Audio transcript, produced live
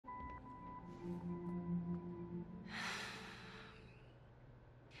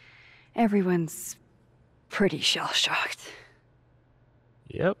Everyone's pretty shell-shocked.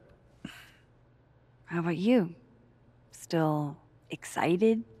 Yep. How about you? Still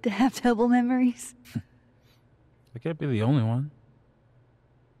excited to have double memories? I can't be the only one.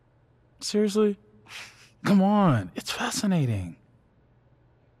 Seriously? Come on, it's fascinating.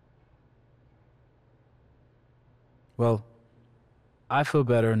 Well, I feel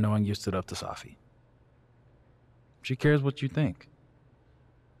better knowing you stood up to Safi. She cares what you think.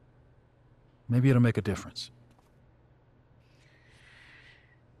 Maybe it'll make a difference.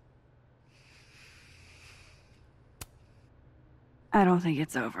 I don't think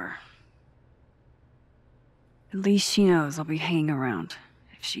it's over. At least she knows I'll be hanging around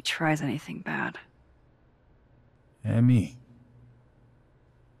if she tries anything bad. And me.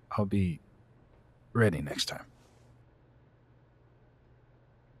 I'll be ready next time.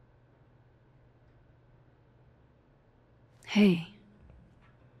 Hey.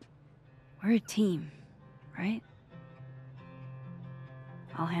 We're a team, right?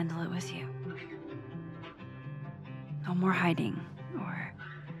 I'll handle it with you. No more hiding or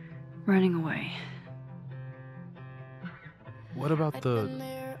running away. What about the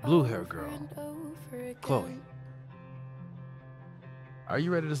blue-haired girl, Chloe? Are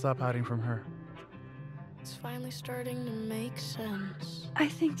you ready to stop hiding from her? It's finally starting to make sense. I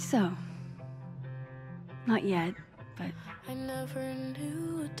think so. Not yet, but... I never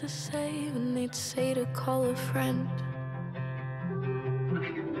knew what to say when they'd say to call a friend.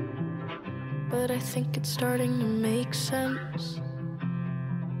 But I think it's starting to make sense.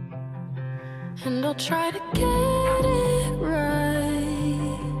 And I'll try to get it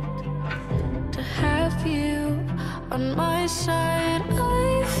right. To have you on my side,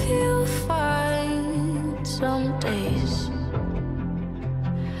 I feel fine some days.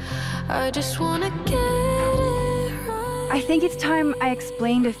 I just wanna get it right. I think it's time I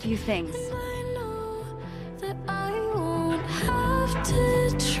explained a few things. I know that I won't have to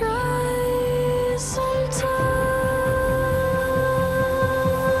try sometimes.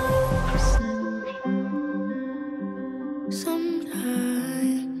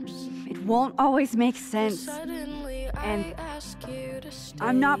 It won't always make sense. Suddenly And I ask you to stay.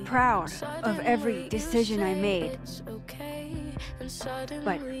 I'm not proud of every Suddenly decision you I say made. it's okay. And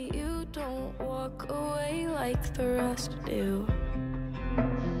suddenly you don't walk away like the rest do.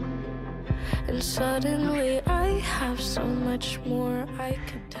 And suddenly I have so much more I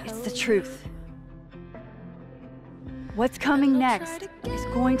could tell. It's the truth. What's coming next is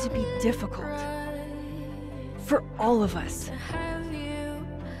going to be difficult. For all of us. To have you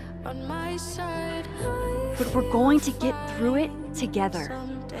on my side, But we're going to get through it together.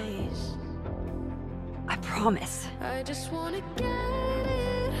 some days. I promise. I just wanna get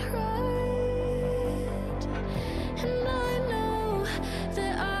it right. And I know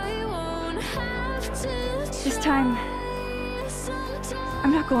that I won't have to This time, try sometimes.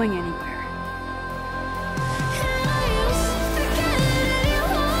 I'm not going anywhere. And I used to forget it, you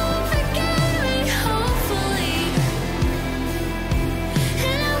won't forget me, hopefully.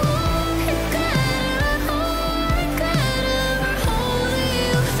 And I won't regret ever holding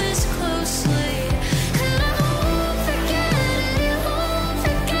you this closely. And I won't forget it, you won't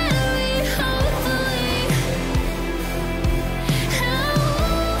forget me, hopefully. And I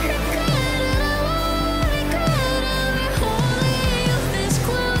won't regret ever holding you this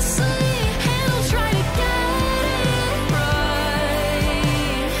closely. And I'll try to get it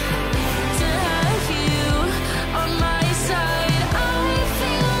right. To have you on my side, I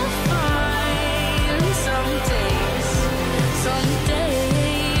feel fine some days. Some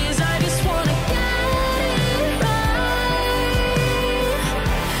days I just wanna get it right.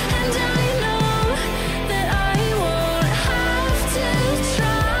 And I know that I won't have to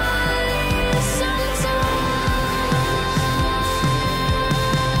try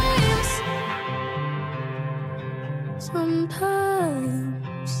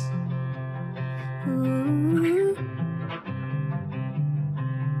sometimes. Ooh.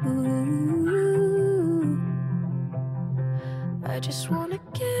 Ooh. I just wanna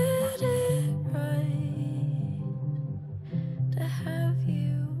get it right. To have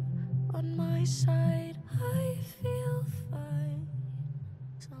you on my side, I feel fine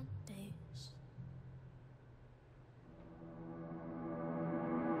some days.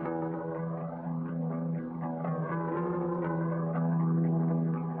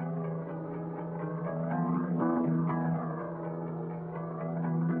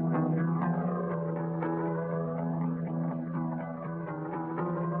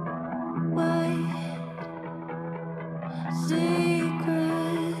 White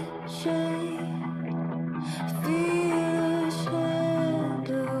secret shade.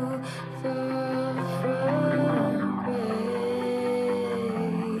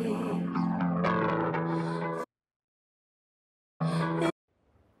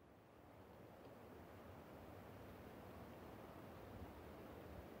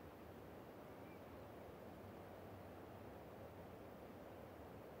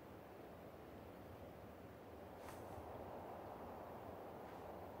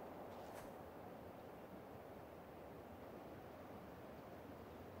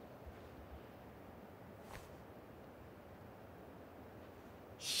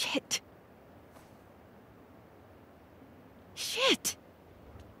 Shit. Shit.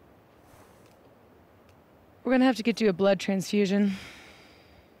 We're gonna have to get you a blood transfusion.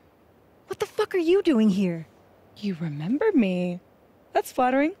 What the fuck are you doing here? You remember me. That's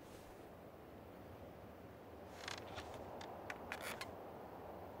flattering.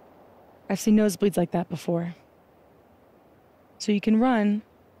 I've seen nosebleeds like that before. So you can run,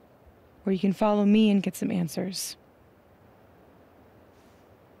 or you can follow me and get some answers.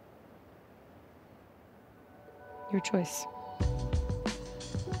 Your choice.